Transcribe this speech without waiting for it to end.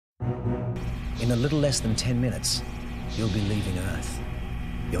In a little less than 10 minutes, you'll be leaving Earth.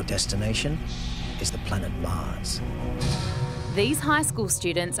 Your destination is the planet Mars. These high school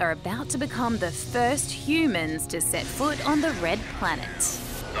students are about to become the first humans to set foot on the red planet.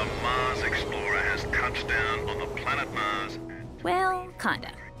 The Mars Explorer has touched down on the planet Mars. Well,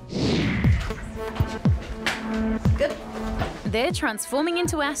 kinda. Good. They're transforming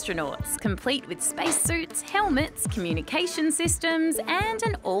into astronauts, complete with spacesuits, helmets, communication systems, and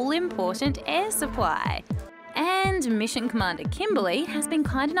an all-important air supply. And Mission Commander Kimberly has been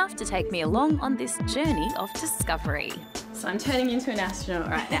kind enough to take me along on this journey of discovery. So I'm turning into an astronaut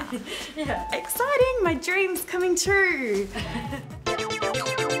right now. Yeah, exciting! My dream's coming true.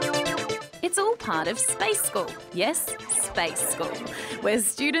 It's all part of Space School. Yes, Space School, where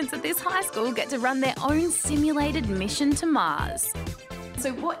students at this high school get to run their own simulated mission to Mars.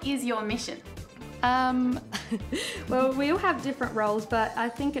 So what is your mission? Well, we all have different roles, but I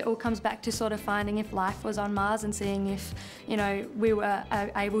think it all comes back to sort of finding if life was on Mars and seeing if, you know, we were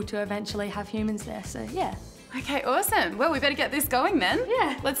able to eventually have humans there. So, yeah. Okay, awesome. Well, we better get this going then.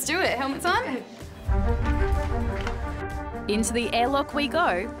 Yeah. Let's do it. Helmets on. Okay. Into the airlock we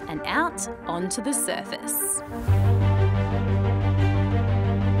go and out onto the surface.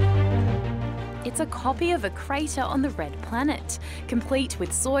 It's a copy of a crater on the red planet, complete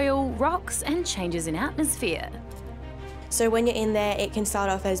with soil, rocks and changes in atmosphere. So when you're in there, it can start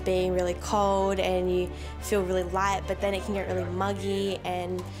off as being really cold and you feel really light, but then it can get really muggy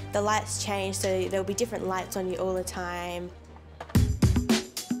and the lights change, so there'll be different lights on you all the time.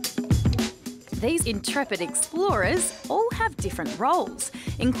 These intrepid explorers all have different roles,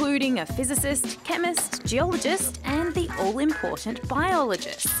 including a physicist, chemist, geologist and the all-important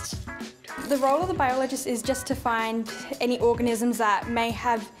biologist. The role of the biologist is just to find any organisms that may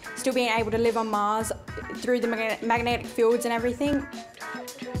have still been able to live on Mars through the magnetic fields and everything.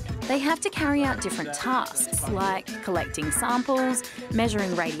 They have to carry out different tasks like collecting samples,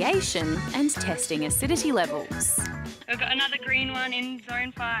 measuring radiation and testing acidity levels. We've got another green one in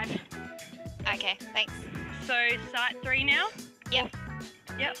zone 5. Okay, thanks. So site 3 now? Yep.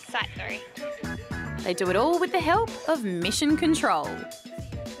 Yep. Site 3. They do it all with the help of Mission Control.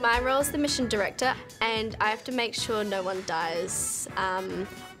 My role is the mission director, and I have to make sure no one dies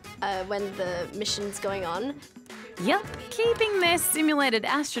when the mission's going on. Yup, keeping their simulated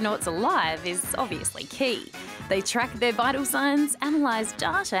astronauts alive is obviously key. They track their vital signs, analyse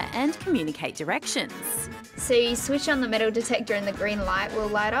data and communicate directions. So you switch on the metal detector and the green light will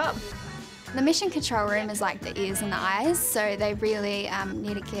light up. The mission control room is like the ears and the eyes, so they really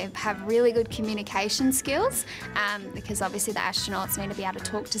need to have really good communication skills because obviously the astronauts need to be able to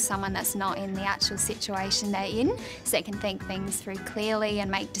talk to someone that's not in the actual situation they're in, so they can think things through clearly and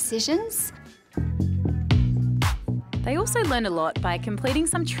make decisions. They also learn a lot by completing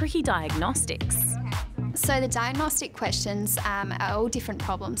some tricky diagnostics. So the diagnostic questions are all different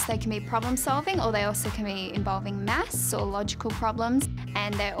problems. They can be problem solving, or they also can be involving maths or logical problems,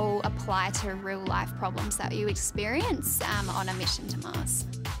 and they all apply to real life problems that you experience on a mission to Mars.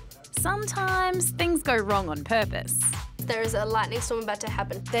 Sometimes things go wrong on purpose. There is a lightning storm about to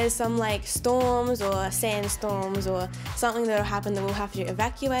happen. There's some like storms or sandstorms or something that'll happen that we'll have to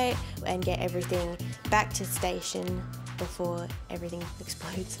evacuate and get everything back to station before everything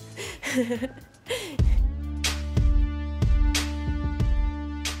explodes.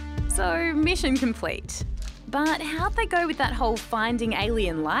 So, mission complete. But how'd they go with that whole finding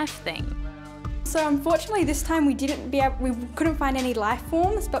alien life thing? So unfortunately this time we couldn't find any life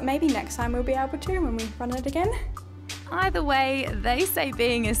forms, but maybe next time we'll be able to when we run it again. Either way, they say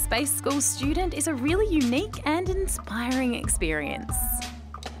being a space school student is a really unique and inspiring experience.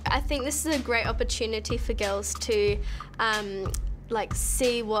 I think this is a great opportunity for girls to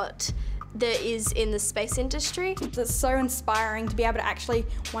see what there is in the space industry. It's so inspiring to be able to actually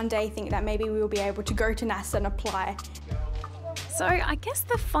one day think that maybe we will be able to go to NASA and apply. So I guess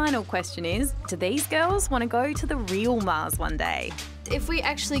the final question is, do these girls want to go to the real Mars one day? If we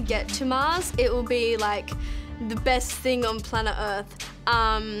actually get to Mars, it will be like the best thing on planet Earth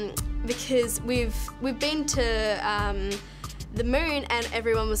because we've been to the moon and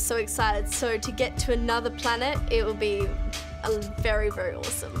everyone was so excited. So to get to another planet, it will be very, very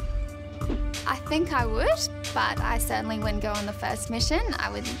awesome. I think I would, but I certainly wouldn't go on the first mission. I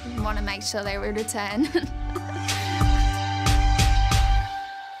would want to make sure they would return.